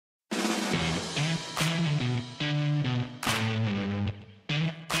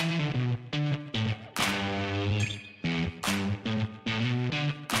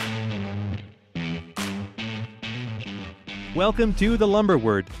Welcome to The Lumber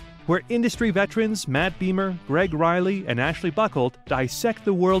Word, where industry veterans Matt Beamer, Gregg Riley, and Ashley Buckholt dissect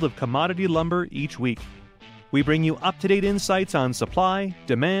the world of commodity lumber each week. We bring you up-to-date insights on supply,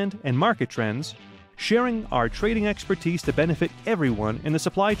 demand, and market trends, sharing our trading expertise to benefit everyone in the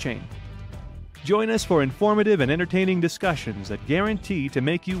supply chain. Join us for informative and entertaining discussions that guarantee to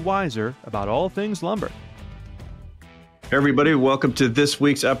make you wiser about all things lumber. Hey everybody, welcome to this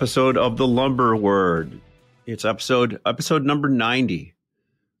week's episode of The Lumber Word. It's episode number 90,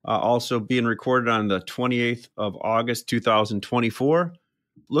 also being recorded on the 28th of August, 2024.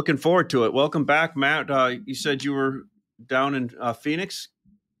 Looking forward to it. Welcome back, Matt. You said you were down in Phoenix?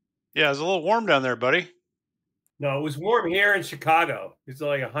 Yeah, it's a little warm down there, buddy. No, it was warm here in Chicago. It's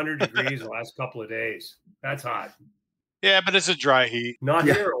like 100 degrees the last couple of days. That's hot. Yeah, but it's a dry heat. Not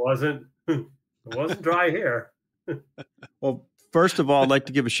here, it wasn't. It wasn't dry here. Well, first of all, I'd like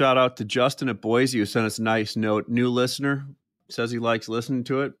to give a shout out to Justin at Boise, who sent us a nice note. New listener, says he likes listening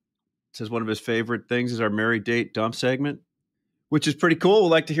to it. Says one of his favorite things is our Married Date Dump segment, which is pretty cool. We'd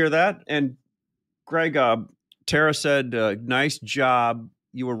like to hear that. And Gregg, Tara said, nice job.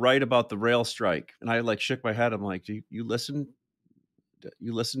 You were right about the rail strike. And I shook my head. I'm like, you listen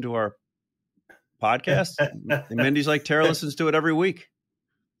to our podcast? And Mindy's like, Tara listens to it every week.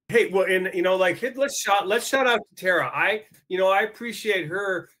 Hey, well, and let's shout out to Tara. I appreciate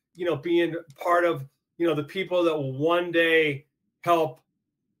her, being part of, the people that will one day help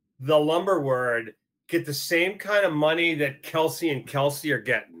the Lumber Word get the same kind of money that Kelsey and Kelsey are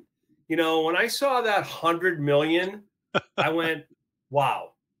getting. When I saw that 100 million, I went,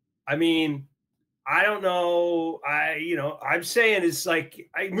 wow. I mean, I don't know. I'm saying it's like,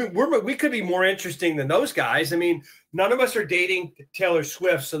 we could be more interesting than those guys. I mean, none of us are dating Taylor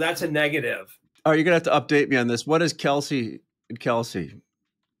Swift, so that's a negative. Oh, you're going to have to update me on this. What is Kelsey and Kelsey?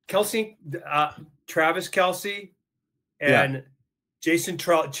 Kelsey, Travis Kelsey and Jason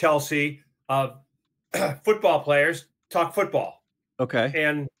Chelsea, football players, talk football. Okay.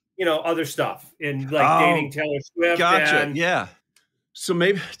 And, other stuff in dating Taylor Swift. Gotcha. Yeah. So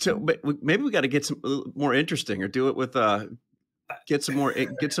maybe we got to get some more interesting, or do it with get some.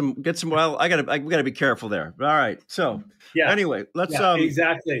 Well, we got to be careful there. All right. So anyway, let's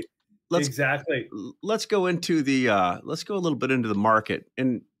exactly. Let's go into let's go a little bit into the market.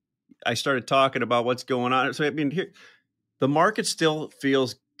 And I started talking about what's going on. So I mean, here the market still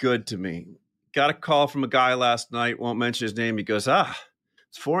feels good to me. Got a call from a guy last night. Won't mention his name. He goes, this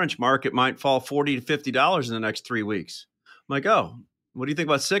 4-inch market might fall $40 to $50 in the next 3 weeks. I'm like, oh. What do you think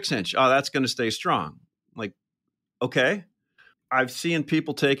about 6-inch? Oh, that's going to stay strong. Like, okay. I've seen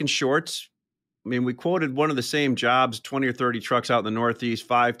people taking shorts. I mean, we quoted one of the same jobs, 20 or 30 trucks out in the Northeast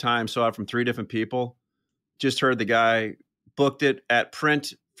 5 times, saw it from 3 different people. Just heard the guy booked it at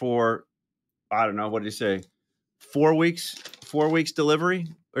print for, I don't know, what did he say? 4 weeks delivery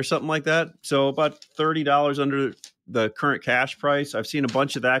or something like that. So about $30 under the current cash price. I've seen a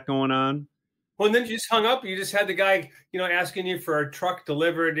bunch of that going on. Well, and then you just hung up. You just had the guy, asking you for a truck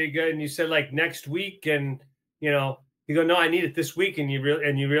delivered, and you said next week, and you go, no, I need it this week, and you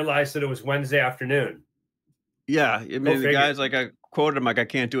realized that it was Wednesday afternoon. Yeah, I mean, the guy's like, I quoted him like, I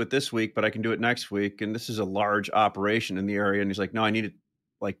can't do it this week, but I can do it next week, and this is a large operation in the area, and he's like, no, I need it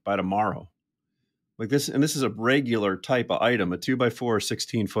by tomorrow, like this, and this is a regular type of item, a 2x4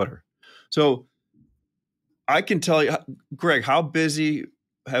 16-footer. So I can tell you, Gregg, how busy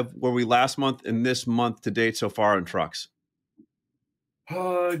were we last month and this month to date so far on trucks?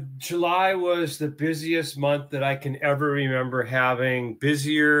 July was the busiest month that I can ever remember having.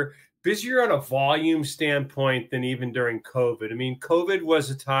 Busier on a volume standpoint than even during COVID. I mean, COVID was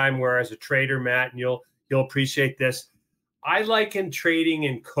a time where, as a trader, Matt, and you'll appreciate this, I liken trading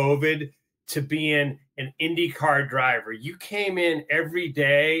in COVID to being an IndyCar driver. You came in every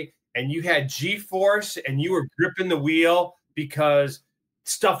day and you had G-force and you were gripping the wheel because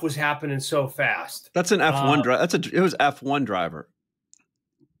stuff was happening so fast. That's an F1 driver. It was F1 driver.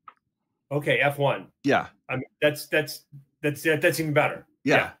 Okay, F1. Yeah. I mean, that's even better.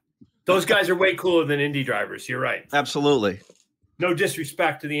 Yeah. Those guys are way cooler than Indy drivers. You're right. Absolutely. No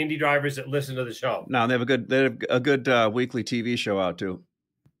disrespect to the Indy drivers that listen to the show. No, they have a good weekly TV show out too.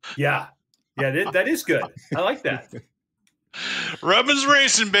 Yeah. Yeah, that is good. I like that. Rubbin's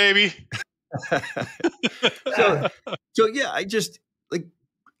racing, baby. So yeah,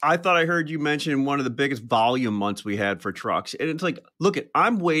 I thought I heard you mention one of the biggest volume months we had for trucks. And it's like, look,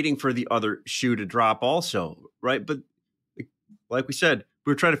 I'm waiting for the other shoe to drop also, right? But like we said,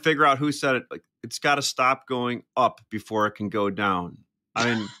 we were trying to figure out who said it. Like, it's got to stop going up before it can go down.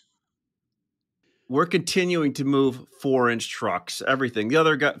 I mean, we're continuing to move 4-inch trucks, everything. The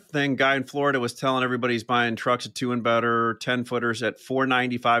other guy in Florida was telling everybody he's buying trucks at 2 and better, 10-footers at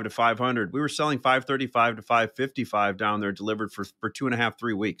 $495 to $500. We were selling $535 to $555 down there, delivered for 2.5,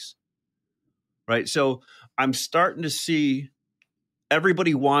 3 weeks. Right. So I'm starting to see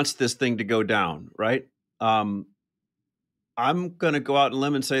everybody wants this thing to go down. Right. I'm going to go out and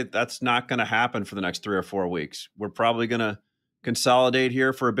limb and say that's not going to happen for the next 3 or 4 weeks. We're probably going to consolidate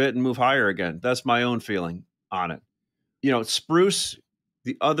here for a bit and move higher again. That's my own feeling on it. You know, spruce,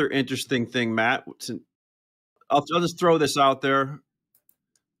 the other interesting thing, Matt, I'll just throw this out there.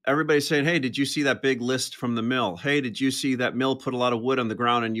 Everybody's saying, hey, did you see that big list from the mill? Hey, did you see that mill put a lot of wood on the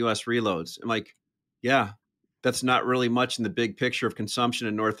ground in U.S. reloads? I'm like, yeah, that's not really much in the big picture of consumption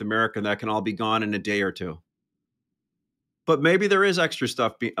in North America. That can all be gone in a day or two. But maybe there is extra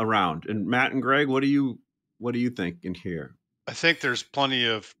stuff around. And Matt and Greg, what do you think in here? I think there's plenty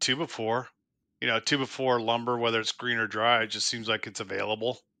of 2x4. You know, 2x4 lumber, whether it's green or dry, it just seems like it's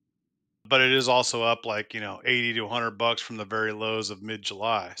available. But it is also up like, 80 to $100 from the very lows of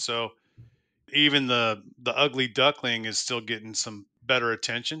mid-July. So even the ugly duckling is still getting some better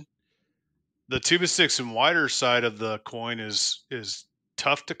attention. The 2x6 and wider side of the coin is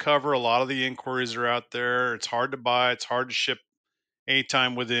tough to cover. A lot of the inquiries are out there. It's hard to buy. It's hard to ship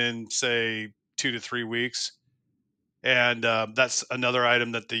anytime within, say, 2 to 3 weeks. And that's another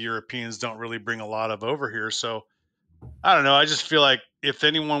item that the Europeans don't really bring a lot of over here. So I don't know. I just feel like if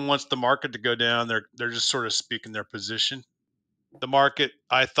anyone wants the market to go down, they're just sort of speaking their position. The market,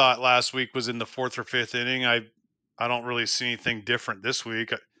 I thought last week, was in the 4th or 5th inning. I don't really see anything different this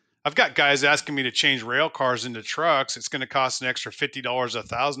week. I've got guys asking me to change rail cars into trucks. It's going to cost an extra $50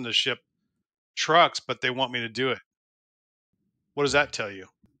 $1,000 to ship trucks, but they want me to do it. What does that tell you?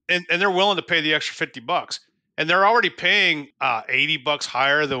 And they're willing to pay the extra $50. And they're already paying $80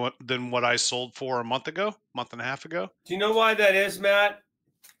 higher than what I sold for a month and a half ago. Do you know why that is, Matt?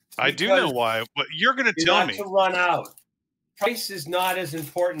 I do know why, but you're going to tell me. To run out. Price is not as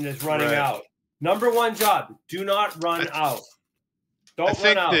important as running out. Number one job: do not run out. Don't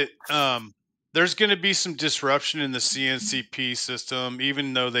run out. I think that there's going to be some disruption in the CNCP system,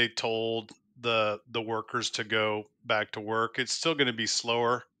 even though they told the workers to go back to work. It's still going to be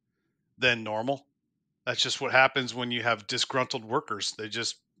slower than normal. That's just what happens when you have disgruntled workers. They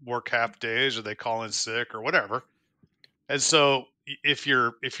just work half days, or they call in sick, or whatever. And so, if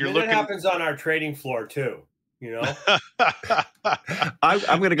you're looking, that happens on our trading floor too. You know,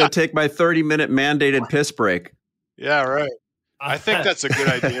 I'm going to go take my 30-minute mandated piss break. Yeah, right. I think that's a good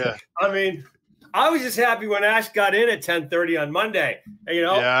idea. I mean, I was just happy when Ash got in at 10:30 on Monday. You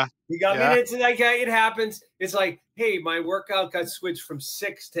know, yeah, he got me into like it happens. It's like, hey, my workout got switched from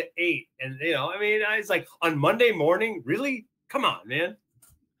 6 to 8, and I mean, it's like on Monday morning. Really, come on, man.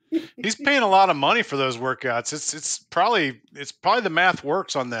 He's paying a lot of money for those workouts. It's probably the math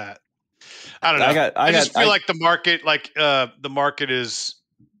works on that. I don't know. I just feel like the market is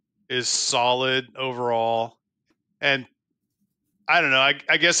solid overall, and I don't know.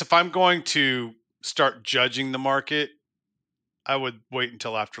 I guess if I'm going to start judging the market, I would wait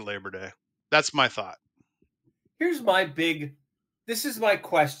until after Labor Day. That's my thought. This is my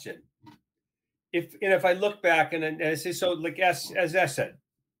question. If I look back and I say, so like as I said,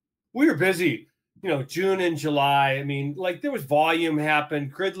 we were busy, June and July. I mean, like there was volume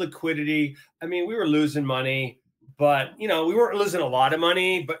happened, grid liquidity. I mean, we were losing money, but we weren't losing a lot of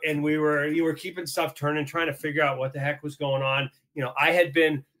money, you were keeping stuff turning, trying to figure out what the heck was going on.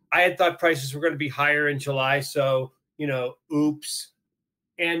 I had thought prices were going to be higher in July. So, oops.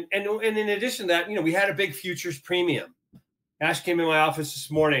 And in addition to that, we had a big futures premium. Ash came in my office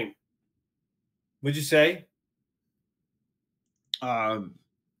this morning. What'd you say?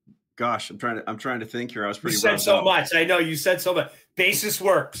 Gosh, I'm trying to think here. I was pretty. You said so much. I know you said so much. Basis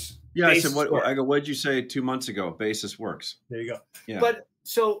works. Yeah, I said what? I go. What did you say 2 months ago? Basis works. There you go. Yeah. But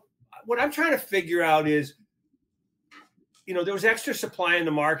so what I'm trying to figure out is, there was extra supply in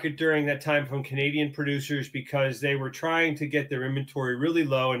the market during that time from Canadian producers because they were trying to get their inventory really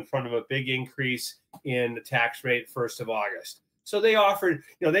low in front of a big increase in the tax rate 1st of August. So they offered,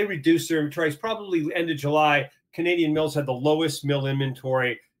 they reduced their inventories. Probably end of July, Canadian mills had the lowest mill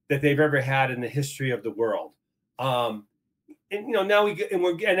inventory that they've ever had in the history of the world. And now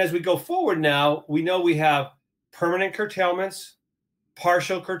as we go forward now, we know we have permanent curtailments,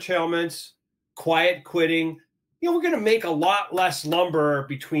 partial curtailments, quiet quitting. We're going to make a lot less lumber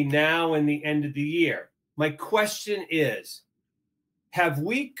between now and the end of the year. My question is, have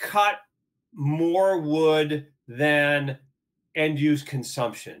we cut more wood than end use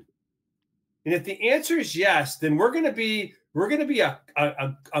consumption? And if the answer is yes, then we're going to be we're going to be a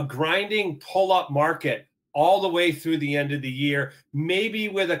grinding pull-up market all the way through the end of the year, maybe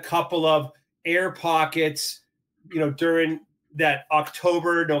with a couple of air pockets, during that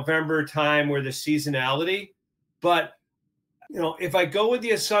October, November time where the seasonality. But, if I go with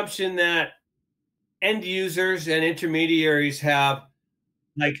the assumption that end users and intermediaries have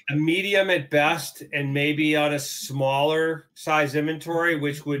like a medium at best and maybe on a smaller size inventory,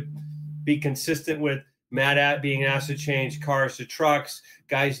 which would be consistent with Matt being asked to change cars to trucks,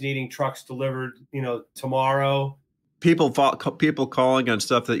 guys needing trucks delivered, tomorrow. People calling on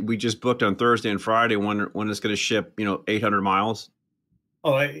stuff that we just booked on Thursday and Friday when it's going to ship, 800 miles.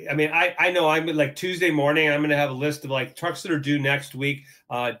 Oh, I know. I'm like Tuesday morning. I'm going to have a list of like trucks that are due next week.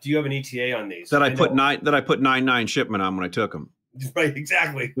 Do you have an ETA on these? That I put 9.9 shipment on when I took them. Right.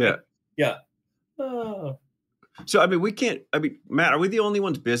 Exactly. Yeah. Yeah. So we can't. Matt, are we the only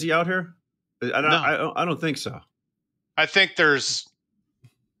ones busy out here? No. I don't think so. I think there's,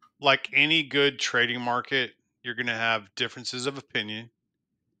 like any good trading market, you're going to have differences of opinion.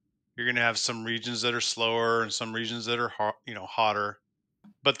 You're going to have some regions that are slower and some regions that are hotter.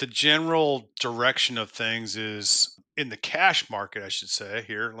 But the general direction of things is, in the cash market, I should say,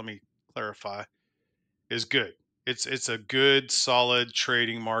 here, let me clarify, is good. It's a good, solid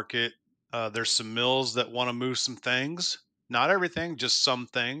trading market. There's some mills that want to move some things, not everything, just some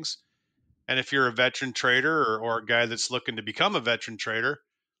things. And if you're a veteran trader or a guy that's looking to become a veteran trader,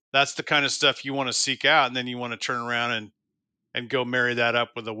 that's the kind of stuff you want to seek out. And then you want to turn around and go marry that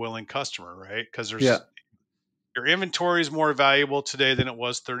up with a willing customer, right? Because your inventory is more valuable today than it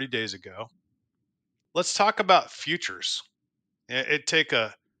was 30 days ago. Let's talk about futures. It's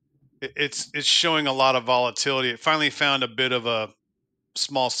showing a lot of volatility. It finally found a bit of a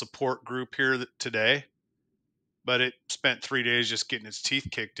small support group here today, but it spent 3 days just getting its teeth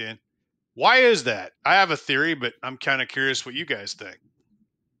kicked in. Why is that? I have a theory, but I'm kind of curious what you guys think.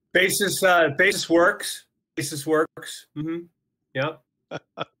 Basis works. Basis works. Mm-hmm. Yep.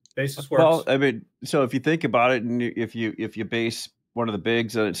 Basis works. Well, so if you think about it, and if you base one of the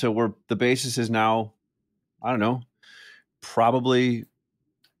bigs, so the basis is now, I don't know, probably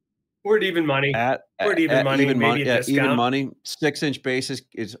we're at even money. We're at even money. Even money. 6-inch basis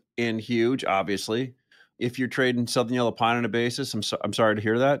is in huge, obviously. If you're trading Southern Yellow Pine on a basis, I'm sorry to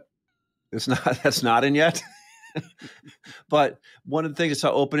hear that. That's not in yet. But one of the things I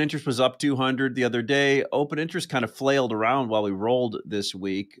saw, open interest was up 200 the other day. Open interest kind of flailed around while we rolled this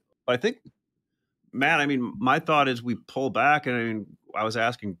week. But I think, Matt, my thought is we pull back. And I was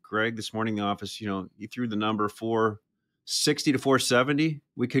asking Gregg this morning in the office, he threw the number 460 to 470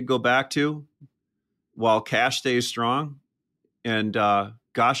 we could go back to while cash stays strong. And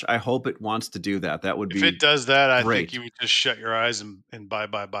gosh, I hope it wants to do that. That would be, if it does that, I great. think you would just shut your eyes and buy,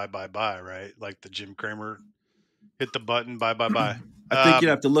 right? Like the Jim Cramer, hit the button, buy. I think you'd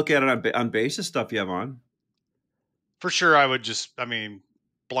have to look at it on basis stuff you have on. For sure, I would just,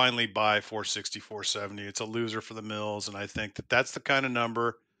 blindly buy 460, 470. It's a loser for the mills, and I think that's the kind of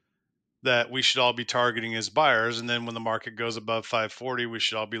number that we should all be targeting as buyers. And then when the market goes above 540, we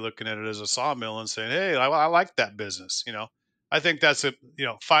should all be looking at it as a sawmill and saying, hey, I like that business. I think that's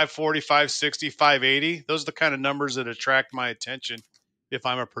 540, 560, 580. Those are the kind of numbers that attract my attention if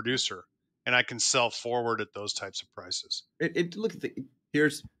I'm a producer and I can sell forward at those types of prices.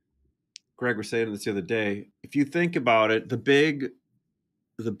 Here's Gregg was saying this the other day. If you think about it, the big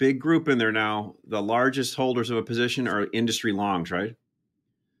group in there now, the largest holders of a position are industry longs, right?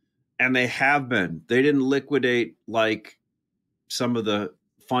 And they have been. They didn't liquidate like some of the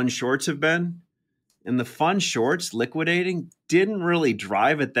fund shorts have been. And the fund shorts liquidating didn't really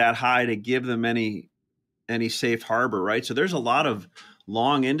drive it that high to give them any safe harbor, right? So there's a lot of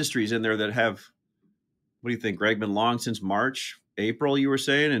long industries in there that have, what do you think, Gregg, been long since March, April, you were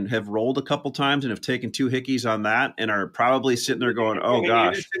saying, and have rolled a couple times and have taken 2 hickeys on that and are probably sitting there going, oh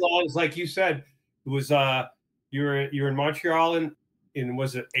gosh. Industry longs, like you said, it was you're in Montreal in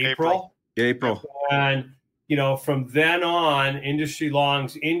was it April? April. And from then on, industry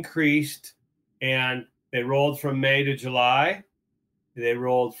longs increased, and they rolled from May to July. They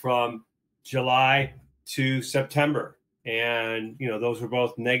rolled from July to September, and those were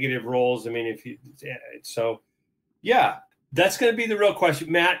both negative rolls. That's going to be the real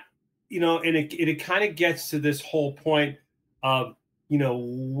question, Matt. And it kind of gets to this whole point of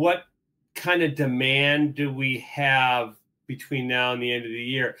what kind of demand do we have between now and the end of the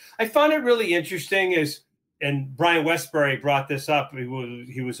year. I found it really interesting and Brian Westbury brought this up.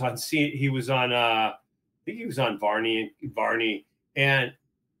 He was on I think he was on Varney, and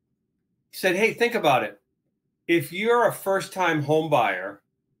he said, hey, think about it. If you're a first-time home buyer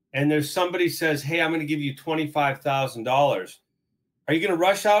and there's somebody says, hey, I'm going to give you $25,000. Are you going to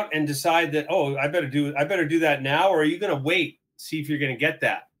rush out and decide that, oh, I better do that now? Or are you going to wait, see if you're going to get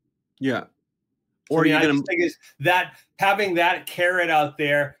that? Yeah. Or I just think is that having that carrot out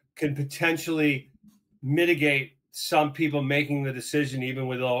there can potentially mitigate some people making the decision even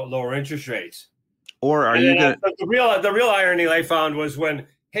with lower interest rates. Or are you going to? The real irony I found was when,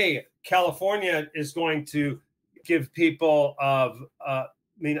 hey, California is going to give people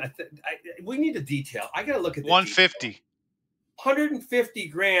we need a detail. I got to look at the 150. detail. 150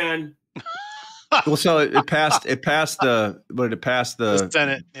 grand. Well, so it passed the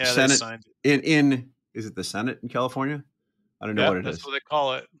Senate. Yeah, Senate they signed it. in is it the Senate in California? I don't know what it that's is. what they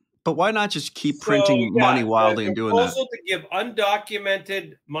call it. But why not just keep printing money wildly and doing that? Proposal to give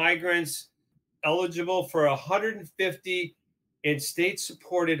undocumented migrants eligible for 150 in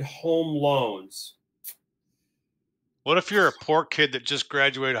state-supported home loans. What if you're a poor kid that just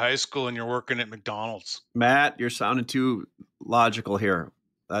graduated high school and you're working at McDonald's? Matt, you're sounding too logical here.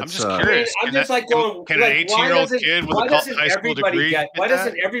 I'm just curious. I'm just like going, can an 18-year-old kid with a high school degree why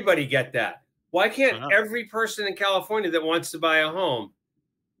doesn't everybody get that? Why can't every person in California that wants to buy a home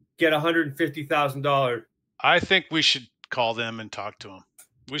get $150,000? I think we should call them and talk to them.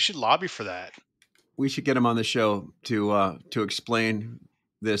 We should lobby for that. We should get him on the show to explain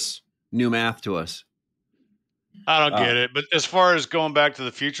this new math to us. I don't get it. But as far as going back to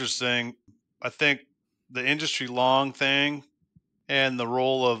the futures thing, I think the industry long thing and the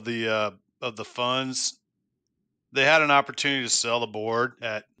role of the funds, they had an opportunity to sell the board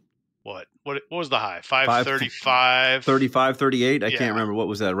at what was the high? 535, 35, 38. I can't remember. What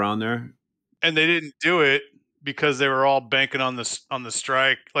was that around there? And they didn't do it because they were all banking on the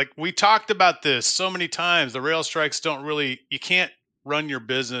strike. Like we talked about this so many times. The rail strikes you can't run your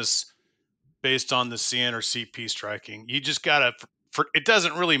business based on the CN or CP striking. You just gotta, it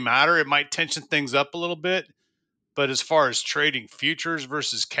doesn't really matter. It might tension things up a little bit, but as far as trading futures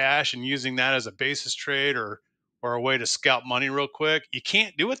versus cash and using that as a basis trade or a way to scalp money real quick, you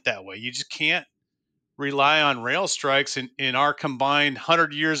can't do it that way. You just can't rely on rail strikes. In our combined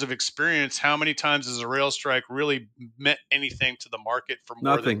 100 years of experience, how many times has a rail strike really meant anything to the market for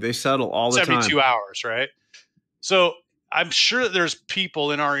more Nothing. than they settle all the 72 time. hours, right? So I'm sure that there's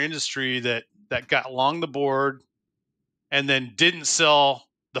people in our industry that got long the board and then didn't sell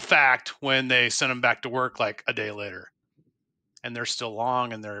the fact when they sent them back to work like a day later, and they're still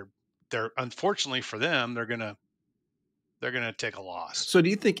long, and they're unfortunately for them, they're gonna take a loss. So do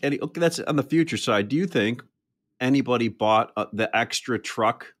you think that's on the future side? Do you think anybody bought the extra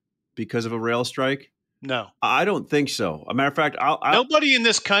truck because of a rail strike? No, I don't think so. A matter of fact, nobody in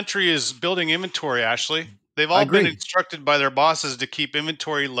this country is building inventory. Ashley, they've all been instructed by their bosses to keep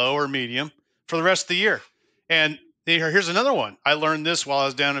inventory low or medium for the rest of the year. And here's another one. I learned this while I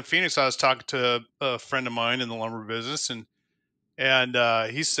was down in Phoenix. I was talking to a friend of mine in the lumber business, and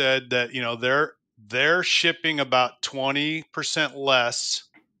he said that they're shipping about 20% less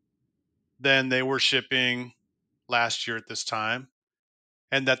than they were shipping last year at this time,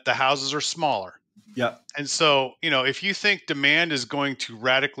 and that the houses are smaller. Yeah. And so, if you think demand is going to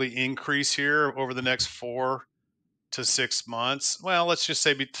radically increase here over the next 4 to 6 months, well, let's just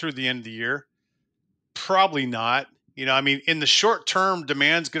say through the end of the year, probably not. In the short term,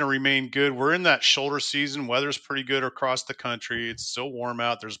 demand's going to remain good. We're in that shoulder season. Weather's pretty good across the country. It's still warm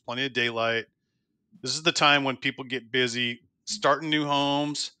out. There's plenty of daylight. This is the time when people get busy starting new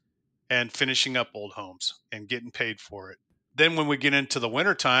homes and finishing up old homes and getting paid for it. Then when we get into the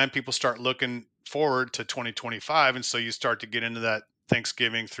winter time, people start looking forward to 2025. And so you start to get into that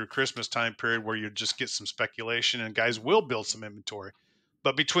Thanksgiving through Christmas time period where you just get some speculation and guys will build some inventory.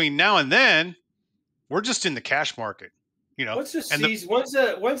 But between now and then, we're just in the cash market, What's the season?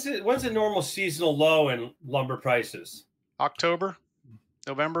 When's a normal seasonal low in lumber prices? October,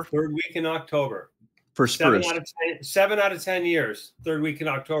 November, third week in October. For spruce, 7 out of 10 years, third week in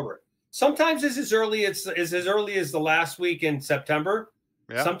October. Sometimes it's as early as the last week in September.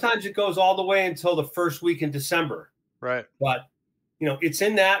 Yeah. Sometimes it goes all the way until the first week in December. Right. But it's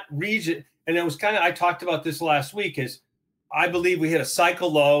in that region, and it was I talked about this last week. I believe we hit a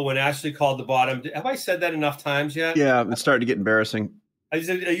cycle low when Ashley called the bottom. Have I said that enough times yet? Yeah, it's starting to get embarrassing. Are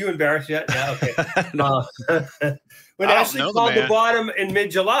you embarrassed yet? Yeah, okay. No. When Ashley called the bottom in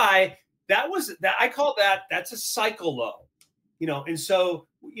mid-July, I call that's a cycle low. And so,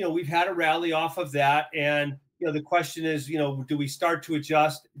 we've had a rally off of that. And, the question is, do we start to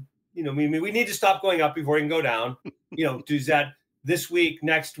adjust? We need to stop going up before we can go down. Does that this week,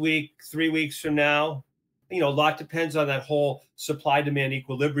 next week, 3 weeks from now? A lot depends on that whole supply-demand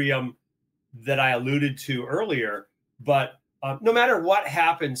equilibrium that I alluded to earlier. But no matter what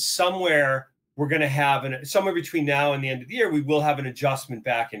happens, somewhere we're going to have somewhere between now and the end of the year, we will have an adjustment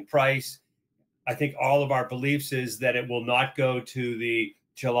back in price. I think all of our beliefs is that it will not go to the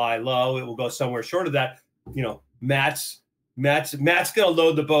July low. It will go somewhere short of that. You know, Matt's going to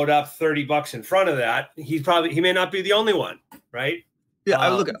load the boat up $30 in front of that. He may not be the only one, right? Yeah,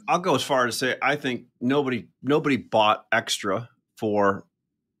 I'll go as far as to say I think nobody bought extra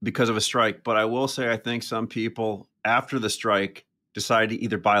because of a strike, but I will say I think some people after the strike decide to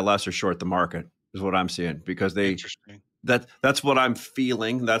either buy less or short the market is what I'm seeing, because that's what I'm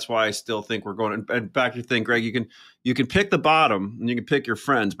feeling. That's why I still think we're going. And back to your thing, Greg, you can pick the bottom and you can pick your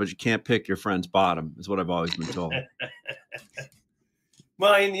friends, but you can't pick your friend's bottom, is what I've always been told.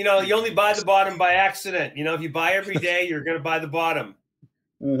 Well, and, you only buy the bottom by accident. If you buy every day, you're going to buy the bottom.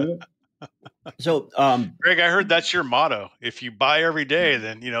 Mm-hmm. So, Greg, I heard that's your motto. If you buy every day,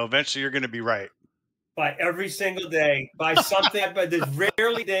 then eventually you're going to be right. Buy every single day. Buy something, but there's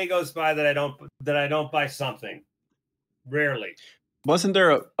rarely a day goes by that I don't buy something. Rarely. Wasn't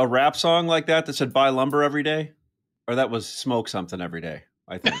there a rap song like that said "buy lumber every day," or that was "smoke something every day"?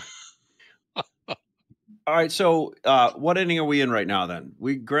 I think. All right. So, what inning are we in right now? Then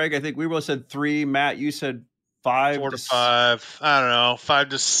Greg, I think we both said 3. Matt, you said 5. 4 to 5. I don't know, 5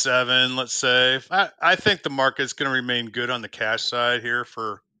 to 7. Let's say. I think the market's going to remain good on the cash side here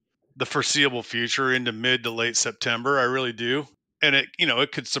for the foreseeable future into mid to late September. I really do. And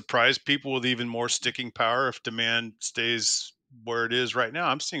it could surprise people with even more sticking power if demand stays where it is right now.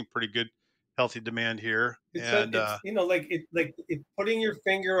 I'm seeing pretty good, healthy demand here. Putting your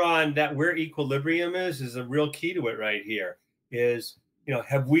finger on that where equilibrium is a real key to it right here. Is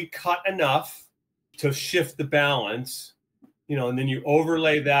have we cut enough to shift the balance? And then you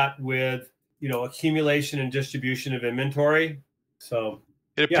overlay that with accumulation and distribution of inventory. So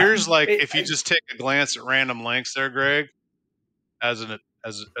it appears if you just take a glance at random lengths there, Greg, as an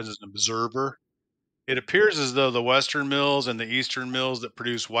observer, it appears as though the Western mills and the Eastern mills that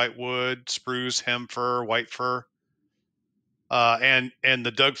produce whitewood, spruce, hem fir, white fir, and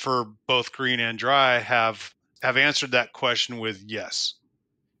the Doug fir, both green and dry, have answered that question with yes.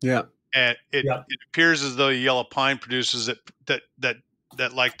 Yeah. And it appears as though yellow pine producers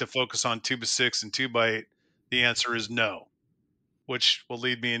that like to focus on 2x6 and 2x8, the answer is no, which will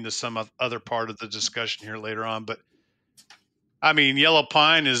lead me into some other part of the discussion here later on. But I mean, yellow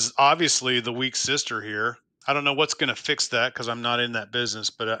pine is obviously the weak sister here. I don't know what's going to fix that because I'm not in that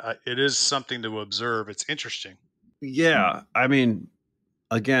business, but it is something to observe. It's interesting. Yeah. I mean,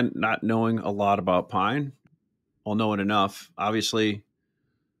 again, not knowing a lot about pine, well, knowing enough, obviously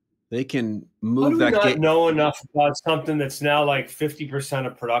they can move that. Not know enough about something that's now like 50%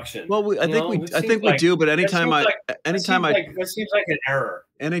 of production. Well, I think we do, but anytime that seems like an error.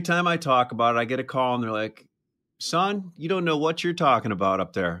 Anytime I talk about it, I get a call and they're like, "Son, you don't know what you're talking about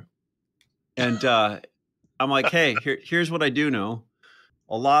up there." And I'm like, "Hey, here's what I do know.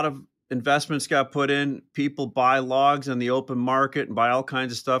 A lot of investments got put in. People buy logs on the open market and buy all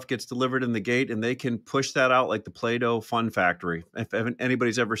kinds of stuff, gets delivered in the gate, and they can push that out like the Play-Doh Fun Factory. If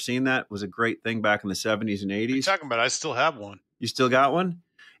anybody's ever seen that, it was a great thing back in the 70s and 80s. What are you talking about? I still have one. You still got one?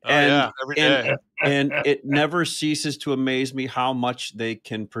 Yeah, every day. And it never ceases to amaze me how much they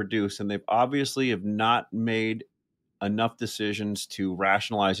can produce. And they've obviously have not made enough decisions to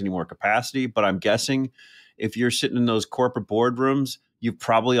rationalize any more capacity. But I'm guessing if you're sitting in those corporate boardrooms, you've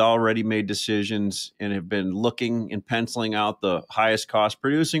probably already made decisions and have been looking and penciling out the highest cost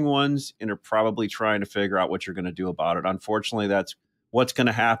producing ones and are probably trying to figure out what you're going to do about it. Unfortunately, that's what's going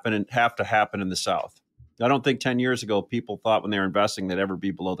to happen and have to happen in the South. I don't think 10 years ago, people thought when they were investing they'd ever be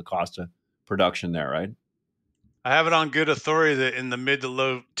below the cost of production there, right? I have it on good authority that in the mid to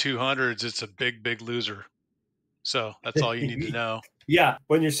low 200s, it's a big, big loser. So that's all you need to know. Yeah,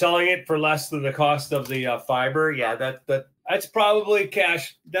 when you're selling it for less than the cost of the fiber, that's probably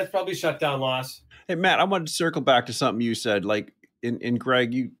cash. That's probably shutdown loss. Hey, Matt, I wanted to circle back to something you said. Like in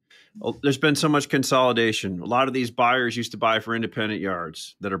Greg, there's been so much consolidation. A lot of these buyers used to buy for independent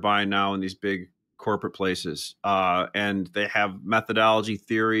yards that are buying now in these big corporate places. And they have methodology,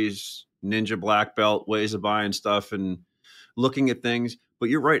 theories, ninja black belt ways of buying stuff and looking at things. But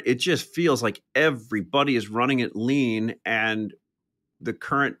you're right. It just feels like everybody is running it lean, and the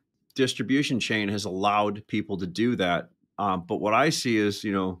current distribution chain has allowed people to do that. But what I see is,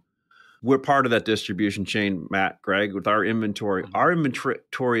 we're part of that distribution chain, Matt, Greg, with our inventory. Our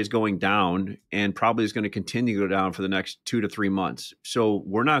inventory is going down and probably is going to continue to go down for the next 2 to 3 months. So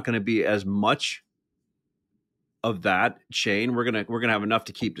we're not going to be as much of that chain. We're going to have enough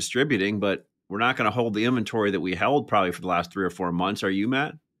to keep distributing, but we're not going to hold the inventory that we held probably for the last 3 or 4 months. Are you,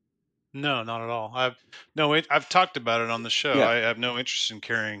 Matt? No, not at all. I've talked about it on the show. Yeah. I have no interest in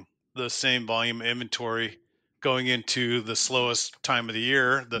carrying the same volume of inventory going into the slowest time of the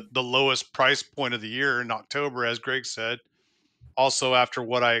year, the lowest price point of the year in October, as Greg said. Also, after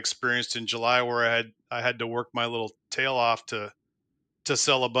what I experienced in July, where I had to work my little tail off to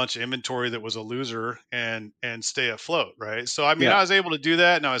sell a bunch of inventory that was a loser and stay afloat, right? So I mean, Yeah. I was able to do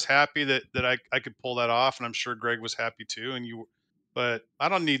that, and I was happy that I could pull that off, and I'm sure Greg was happy too. But I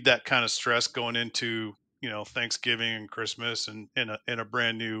don't need that kind of stress going into Thanksgiving and Christmas and in a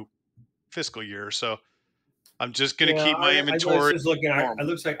brand new fiscal year. So I'm just going to Yeah, keep my I was inventory just looking. It normal.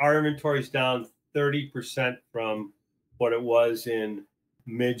 looks like our inventory is down 30% from what it was in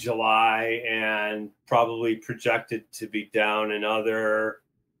mid-July, and probably projected to be down another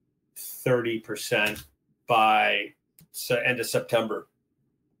 30% by end of September.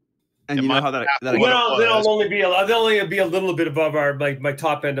 And It you know might how be that half that of what Then it I'll was. only be a little bit above my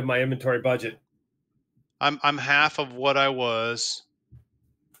top end of my inventory budget. I'm half of what I was,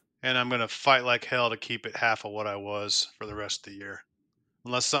 and I'm going to fight like hell to keep it half of what I was for the rest of the year,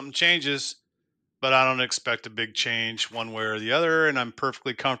 unless something changes. But I don't expect a big change one way or the other, and I'm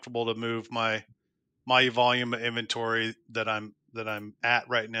perfectly comfortable to move my volume of inventory that I'm at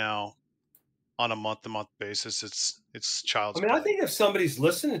right now on a month-to-month basis. It's I child's mean, I play. think if somebody's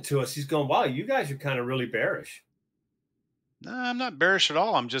listening to us, he's going, "Wow, you guys are kind of really bearish." No, I'm not bearish at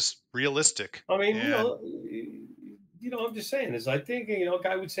all. I'm just realistic. I mean, And I'm just saying is I think, a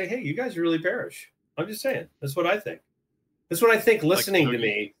guy would say, "Hey, you guys are really bearish." I'm just saying. That's what I think. That's what I think like listening to boogie.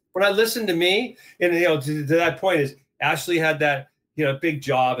 me. When I listen to me, and to that point is Ashley had that, big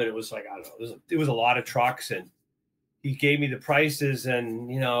job, and it was like, I don't know, it was a lot of trucks, and he gave me the prices,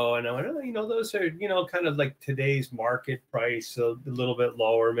 and and I went, oh, those are, kind of like today's market price, so a little bit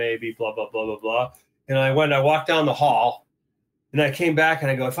lower, maybe, blah, blah, blah, blah, blah. And I walked down the hall, and I came back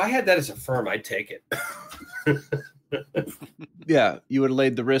and I go, if I had that as a firm, I'd take it. Yeah, you would have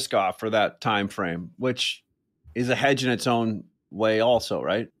laid the risk off for that time frame, which is a hedge in its own way also,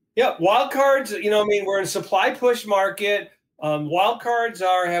 right? Yeah, wild cards, I mean, we're in a supply push market. Wild cards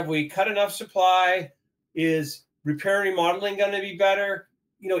are, have we cut enough supply? Is repair and remodeling going to be better?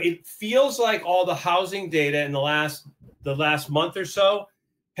 It feels like all the housing data in the last month or so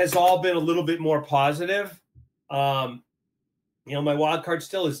has all been a little bit more positive. My wild card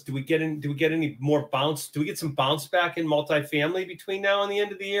still is, do we get any more bounce? Do we get some bounce back in multifamily between now and the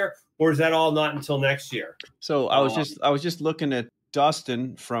end of the year? Or is that all not until next year? So I was just looking at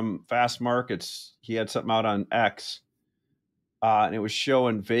Dustin from Fast Markets. He had something out on X, and it was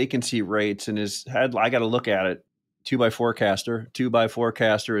showing vacancy rates. And his head, I got to look at it. 2x4caster.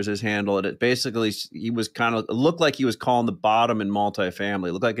 2x4caster is his handle. And it basically, he was it looked like he was calling the bottom in multifamily.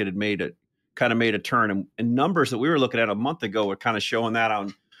 It looked like it had made a turn. And numbers that we were looking at a month ago were kind of showing that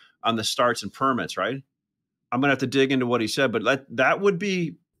on the starts and permits, right? I'm gonna have to dig into what he said, but that would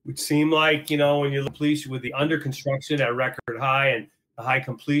seem like, when you completion with the under construction at record high and the high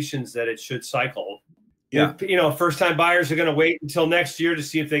completions, that it should cycle. Yeah. First time buyers are going to wait until next year to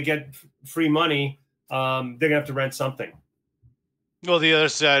see if they get free money. They're going to have to rent something. Well, the other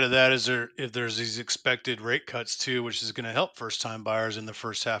side of that is if there's these expected rate cuts too, which is going to help first time buyers in the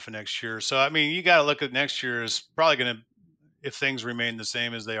first half of next year. So I mean, you got to look at next year as probably going to, if things remain the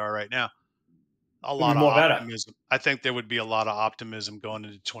same as they are right now, a It'll lot be of more better. optimism. I think there would be a lot of optimism going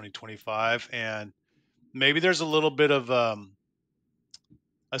into 2025, and maybe there's a little bit of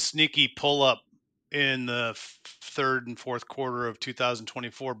a sneaky pull up in the third and fourth quarter of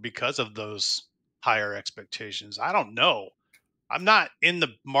 2024 because of those higher expectations. I don't know. I'm not in the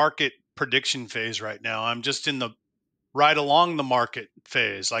market prediction phase right now. I'm just in the right along the market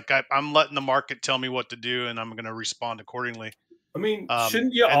phase. Like I'm letting the market tell me what to do, and I'm going to respond accordingly. I mean, And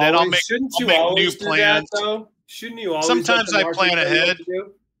then shouldn't I'll you make new always do that plans. though? Shouldn't you always let Sometimes the I market plan tell you what ahead. to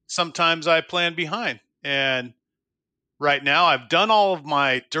do? Sometimes I plan behind. And right now, I've done all of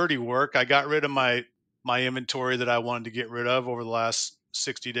my dirty work. I got rid of my inventory that I wanted to get rid of over the last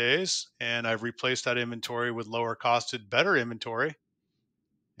 60 days, and I've replaced that inventory with lower costed, better inventory.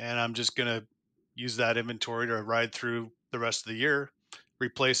 And I'm just going to use that inventory to ride through the rest of the year,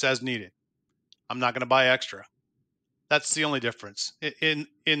 replace as needed. I'm not going to buy extra. That's the only difference. In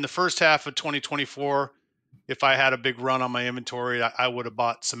the first half of 2024, if I had a big run on my inventory, I would have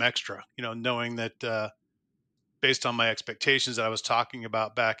bought some extra, knowing that based on my expectations that I was talking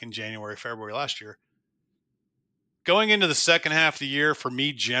about back in January, February last year. Going into the second half of the year, for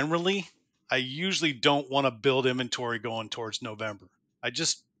me, generally, I usually don't want to build inventory going towards November. I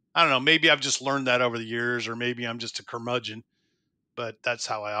don't know, maybe I've just learned that over the years, or maybe I'm just a curmudgeon, but that's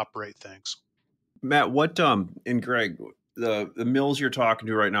how I operate things. Matt, what and Greg, the mills you're talking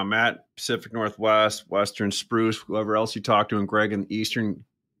to right now, Matt, Pacific Northwest, Western Spruce, whoever else you talk to, and Greg in the Eastern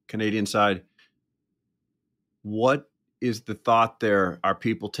Canadian side, what is the thought there? Are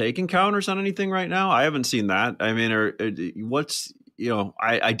people taking counters on anything right now? I haven't seen that. I mean, what's,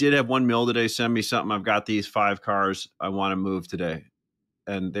 I did have one mill today send me something. I've got these 5 cars I want to move today.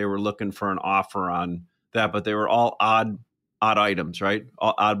 And they were looking for an offer on that, but they were all odd items, right?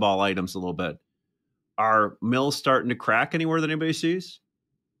 All oddball items a little bit. Are mills starting to crack anywhere that anybody sees?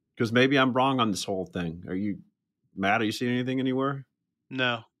 Because maybe I'm wrong on this whole thing. Are you, Matt? Are you seeing anything anywhere?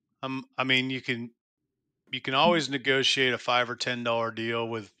 No. I mean, you can always negotiate a $5 or $10 deal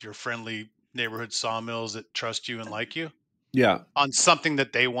with your friendly neighborhood sawmills that trust you and like you Yeah, on something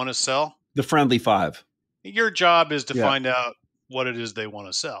that they want to sell. the friendly 5. Your job is to Yeah. find out what it is they want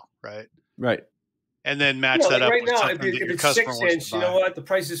to sell, right? Right. And then match that like up right with now, something if that your it's customer 6 wants inch, to you buy. know what? The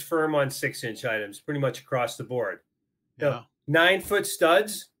price is firm on 6-inch items, pretty much across the board. Yeah. 9-foot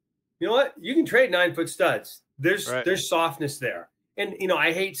studs, you know what? You can trade 9-foot studs. There's Right. softness there. And,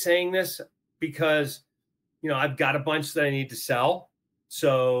 I hate saying this because, I've got a bunch that I need to sell.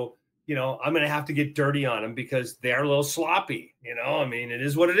 So, I'm going to have to get dirty on them because they're a little sloppy. I mean, it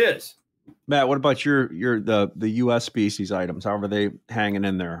is what it is. Matt, what about the U.S. species items? How are they hanging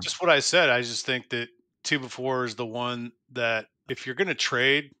in there? Just what I said. I just think that 2x4 is the one that if you're going to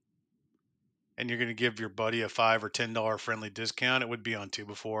trade and you're going to give your buddy a $5 or $10 friendly discount, it would be on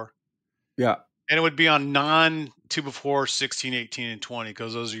 2x4. Yeah. And it would be on non 2x4, 16, 18, and 20,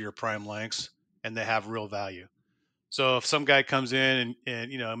 because those are your prime lengths and they have real value. So if some guy comes in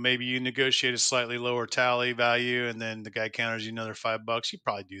and maybe you negotiate a slightly lower tally value and then the guy counters you another $5, you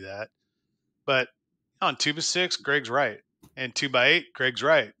probably do that. But on 2x6, Greg's right. And 2x8, Greg's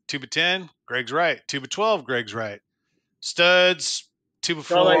right. 2x10, Greg's right. 2x12, Greg's right. Studs,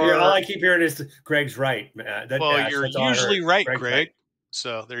 2x4. All I keep hearing is Greg's right. You're usually right, Greg.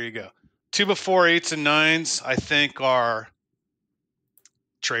 So there you go. 2x4, 8s, and 9s, I think are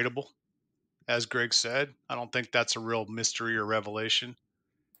tradable, as Greg said. I don't think that's a real mystery or revelation.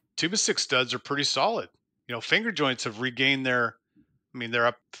 2x6 studs are pretty solid. Finger joints have regained they're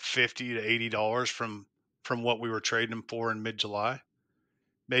up $50 to $80 from what we were trading them for in mid-July,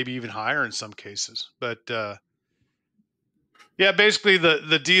 maybe even higher in some cases. But yeah, basically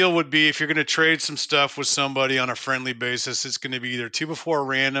the deal would be if you're going to trade some stuff with somebody on a friendly basis, it's going to be either 2x4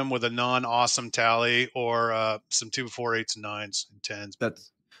 random with a non-awesome tally or some 2x4 8s and 9s and 10s.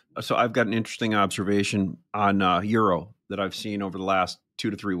 So I've got an interesting observation on Euro that I've seen over the last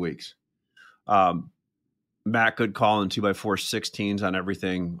 2 to 3 weeks. Matt could call in 2x4 16s on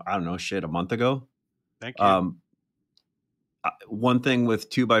everything. I don't know, a month ago. Thank you. One thing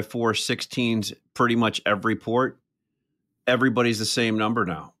with 2x4 16s, pretty much every port, everybody's the same number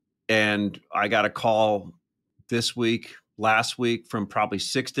now. And I got a call last week from probably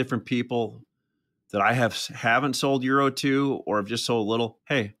 6 different people that I haven't sold Euro to or have just sold a little.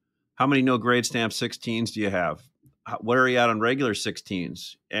 Hey, how many no grade stamp 16s do you have? Where are you at on regular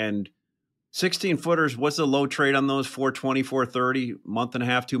 16s? And 16 footers, what's the low trade on those? 420, 430, month and a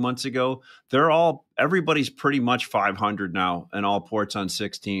half, 2 months ago. Everybody's pretty much 500 now and all ports on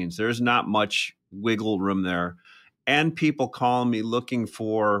 16s. There's not much wiggle room there. And people call me looking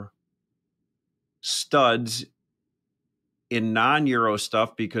for studs in non-Euro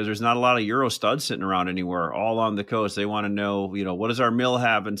stuff because there's not a lot of Euro studs sitting around anywhere, all on the coast. They want to know, what does our mill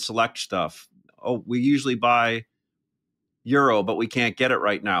have in select stuff? Oh, we usually buy Euro, but we can't get it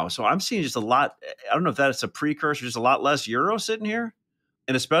right now. So I'm seeing just a lot. I don't know if that's a precursor, just a lot less Euro sitting here.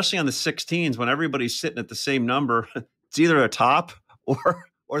 And especially on the 16s, when everybody's sitting at the same number, it's either a top or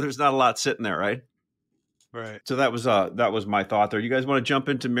there's not a lot sitting there, right? Right. So that was my thought there. You guys want to jump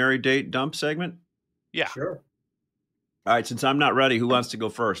into Marry, Date, Dump segment? Yeah. Sure. All right, since I'm not ready, who wants to go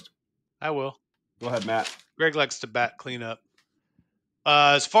first? I will. Go ahead, Matt. Greg likes to bat clean up.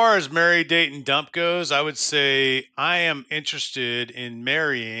 As far as marry, date, and dump goes, I would say I am interested in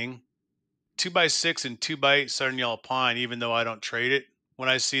marrying 2x6 and 2x8 Southern Yellow Pine, even though I don't trade it. When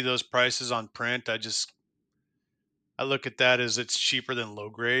I see those prices on print, I look at that as it's cheaper than low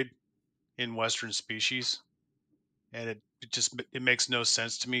grade in Western species. And it makes no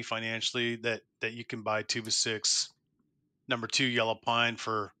sense to me financially that you can buy 2x6 number 2 Yellow Pine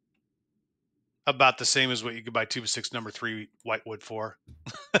for about the same as what you could buy 2x6 number 3 Whitewood for.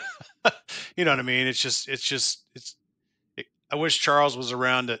 You know what I mean? I wish Charles was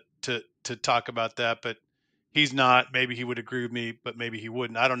around to talk about that, but he's not. Maybe he would agree with me, but maybe he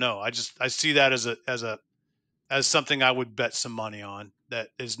wouldn't. I don't know. I see that as something I would bet some money on that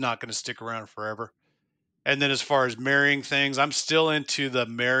is not going to stick around forever. And then as far as marrying things, I'm still into the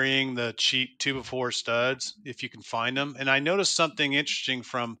marrying the cheap 2x4 studs if you can find them. And I noticed something interesting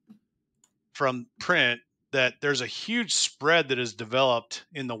from print, that there's a huge spread that is developed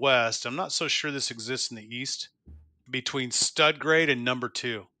in the West. I'm not so sure this exists in the East, between stud grade and number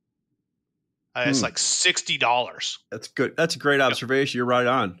 2. It's like $60. That's good. That's a great observation. You're right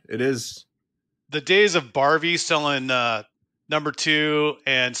on. It is. The days of Barbie selling number 2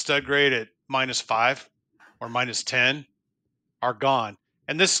 and stud grade at -5 or -10 are gone.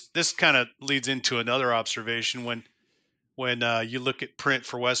 And this kind of leads into another observation. When you look at print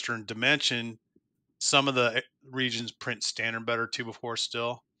for Western Dimension, some of the regions print standard better 2x4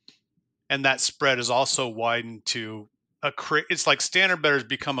 still, and that spread is also widened to it's like standard better has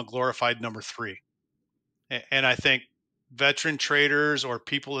become a glorified number 3. And I think veteran traders or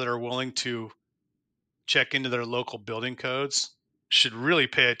people that are willing to check into their local building codes should really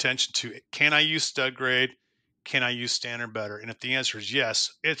pay attention to, can I use stud grade? Can I use standard better? And if the answer is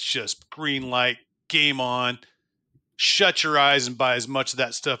yes, it's just green light, game on. Shut your eyes and buy as much of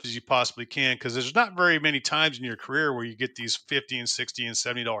that stuff as you possibly can, because there's not very many times in your career where you get these $50 and $60 and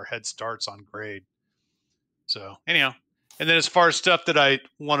 $70 head starts on grade. So anyhow, and then as far as stuff that I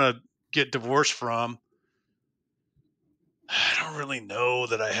want to get divorced from, I don't really know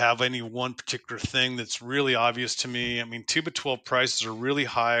that I have any one particular thing that's really obvious to me. I mean, 2x12 prices are really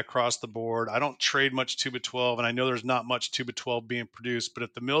high across the board. I don't trade much 2x12, and I know there's not much 2x12 being produced, but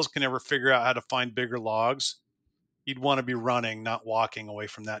if the mills can ever figure out how to find bigger logs, you'd want to be running, not walking away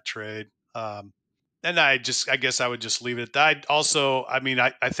from that trade. And I guess I would just leave it at that.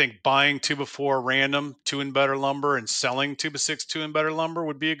 I think buying 2x4 random 2 and better lumber and selling 2x6 2 and better lumber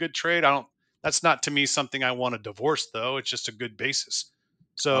would be a good trade. That's not to me something I want to divorce, though. It's just a good basis.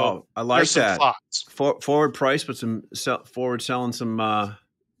 So I like there's that. some thoughts. Forward price, but forward selling some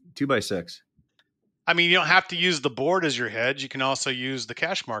 2x6. I mean, you don't have to use the board as your hedge. You can also use the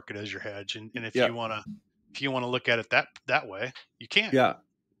cash market as your hedge. And if you want to look at it that way, you can. Yeah.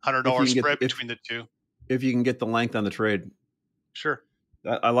 $100 spread between the two. If you can get the length on the trade. Sure.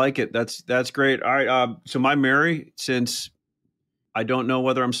 I like it. That's great. All right. So my Mary, since I don't know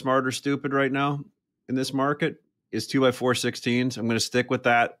whether I'm smart or stupid right now in this market, is 2x4 16s. I'm going to stick with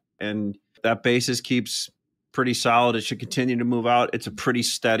that. And that basis keeps pretty solid. It should continue to move out. It's a pretty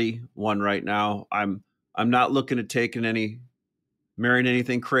steady one right now. I'm not looking at marrying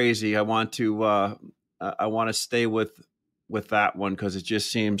anything crazy. I want to stay with that one, because it just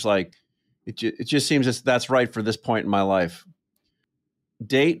seems like that's right for this point in my life.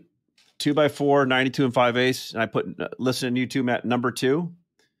 Date 2x4 92 and 5/8, and I put listen to YouTube at number 2.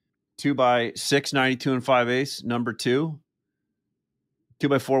 2x6 92 and 5/8 number 2.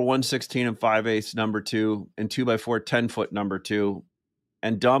 2x4 116 and 5/8 number 2, and 2x4 10-foot number 2,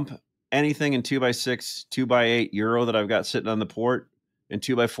 and dump anything in 2x6 2x8 Euro that I've got sitting on the port, and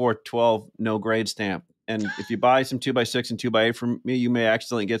 2x4 12 no grade stamp. And if you buy some 2x6 and 2x8 from me, you may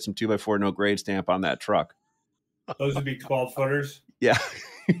accidentally get some 2x4 no grade stamp on that truck. Those would be 12-footers. Yeah.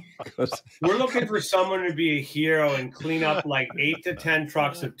 We're looking for someone to be a hero and clean up like 8 to 10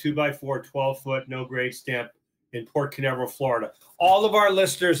 trucks of 2x4 12-foot no grade stamp in Port Canaveral, Florida. All of our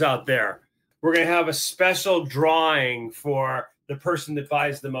listeners out there, we're going to have a special drawing for the person that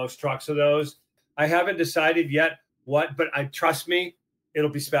buys the most trucks of those. I haven't decided yet what, but trust me, it'll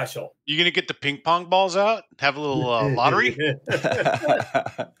be special. You going to get the ping pong balls out? Have a little lottery?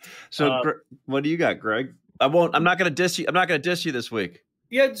 So what do you got, Greg? I'm not going to diss you. I'm not going to diss you this week.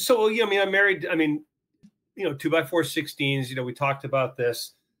 Yeah. So, I'm married. 2x4 16s, we talked about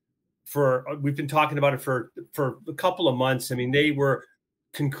this we've been talking about it for a couple of months. I mean, they were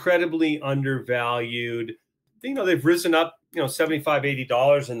incredibly undervalued. They've risen up, $75,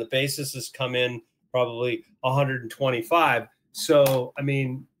 $80, and the basis has come in probably 125. So, I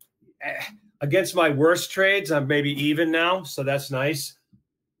mean, against my worst trades, I'm maybe even now. So that's nice.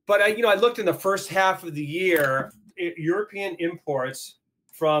 But I looked in the first half of the year, European imports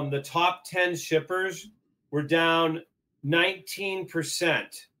from the top 10 shippers were down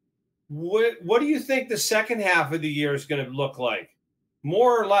 19%. What do you think the second half of the year is going to look like?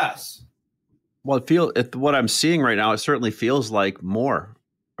 More or less? Well, what I'm seeing right now, it certainly feels like more,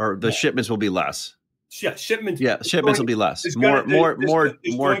 or the shipments will be less. Yeah, shipments will be less.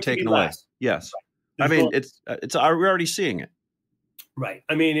 More taken away. Yes. Right. I mean, it's we're already seeing it. Right.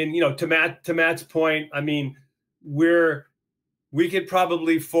 I mean, and to Matt's point, I mean, we could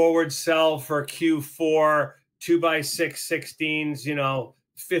probably forward sell for Q4 2x6 16s,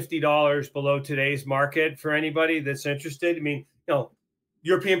 $50 below today's market for anybody that's interested. I mean,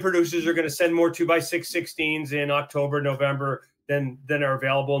 European producers are going to send more 2x6 16s in October, November, than are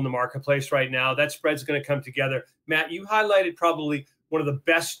available in the marketplace right now. That spread's going to come together. Matt, you highlighted probably one of the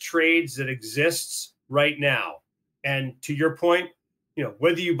best trades that exists right now. And to your point,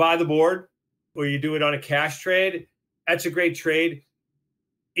 whether you buy the board or you do it on a cash trade, that's a great trade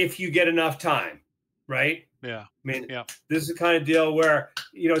if you get enough time, right? Yeah. I mean, This is the kind of deal where,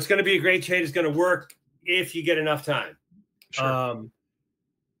 it's going to be a great trade. It's going to work if you get enough time. Sure.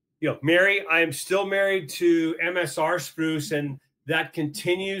 Mary, I am still married to MSR spruce, and that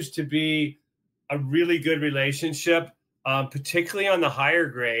continues to be a really good relationship, particularly on the higher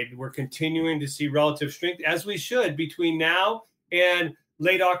grade. We're continuing to see relative strength, as we should, between now and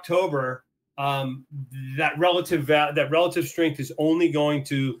late October. That relative strength is only going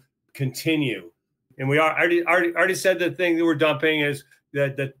to continue. And we already said the thing that we're dumping is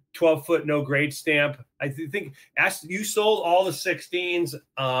the 12-foot no grade stamp. I think you sold all the 16s.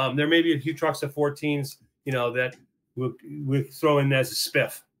 There may be a few trucks of 14s, that we'll throw in as a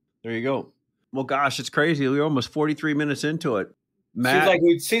spiff. There you go. Well, gosh, it's crazy. We're almost 43 minutes into it. Matt,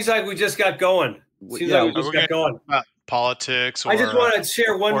 seems like we just got going. Politics. I just want to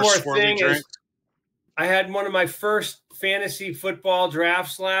share one more thing. I had one of my first fantasy football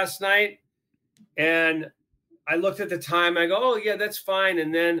drafts last night, and I looked at the time. I go, oh, yeah, that's fine.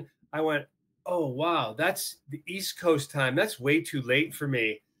 And then I went, oh, wow, that's the East Coast time. That's way too late for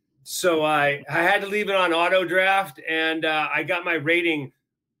me. So I had to leave it on auto draft, and I got my rating.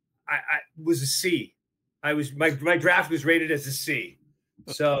 I was a C. My draft was rated as a C.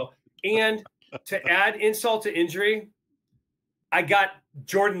 So, and to add insult to injury, I got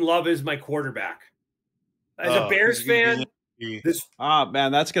Jordan Love as my quarterback. As a Bears fan,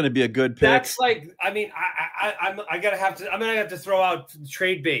 man, that's going to be a good pick. That's like, I mean, I'm gonna have to throw out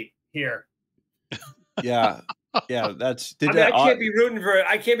trade bait here. Yeah, I can't be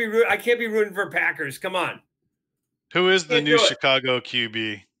rooting for Packers. Come on. Who is the new Chicago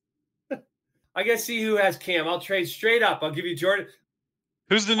QB? I gotta see who has Cam. I'll trade straight up. I'll give you Jordan.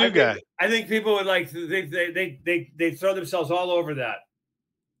 Who's the new guy? I think people would they throw themselves all over that.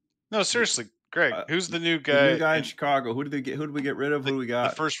 No, seriously, Greg. Who's the new guy? The new guy in Chicago. Who did we get rid of? Who do we got?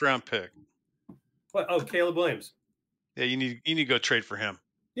 The first round pick. What? Oh, Caleb Williams. Yeah, you need to go trade for him.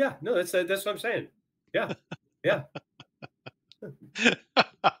 Yeah, no, that's what I'm saying. Yeah.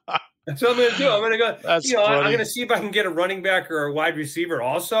 That's what I'm going to do. I'm going to go. I'm going to see if I can get a running back or a wide receiver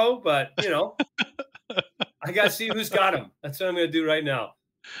also. But I got to see who's got him. That's what I'm going to do right now.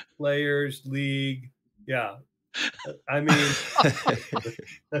 Players, league, yeah. I mean,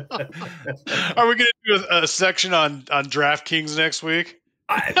 are we going to do a section on DraftKings next week?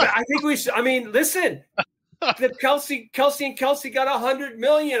 I think we should. I mean, listen. The Kelsey got 100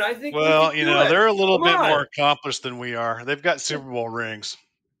 million. I think. Well, they're a little bit more accomplished than we are. They've got Super Bowl rings.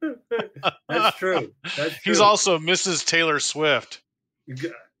 That's true. He's also Mrs. Taylor Swift.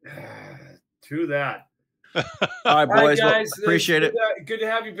 True that. All right, boys. Guys, appreciate it. Good to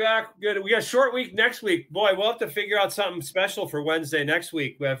have you back. Good. We got a short week next week. Boy, we'll have to figure out something special for Wednesday next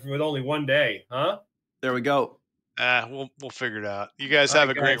week with only one day, huh? There we go. We'll figure it out. You guys have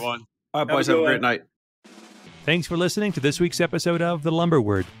a great one. All right, boys. Have a great night. Thanks for listening to this week's episode of The Lumber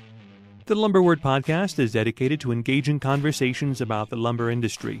Word. The Lumber Word podcast is dedicated to engaging conversations about the lumber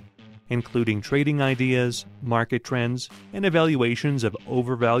industry, including trading ideas, market trends, and evaluations of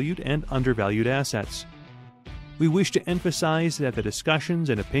overvalued and undervalued assets. We wish to emphasize that the discussions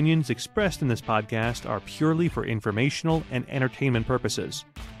and opinions expressed in this podcast are purely for informational and entertainment purposes.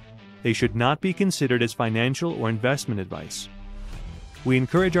 They should not be considered as financial or investment advice. We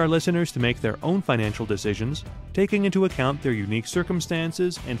encourage our listeners to make their own financial decisions, taking into account their unique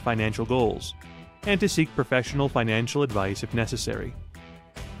circumstances and financial goals, and to seek professional financial advice if necessary.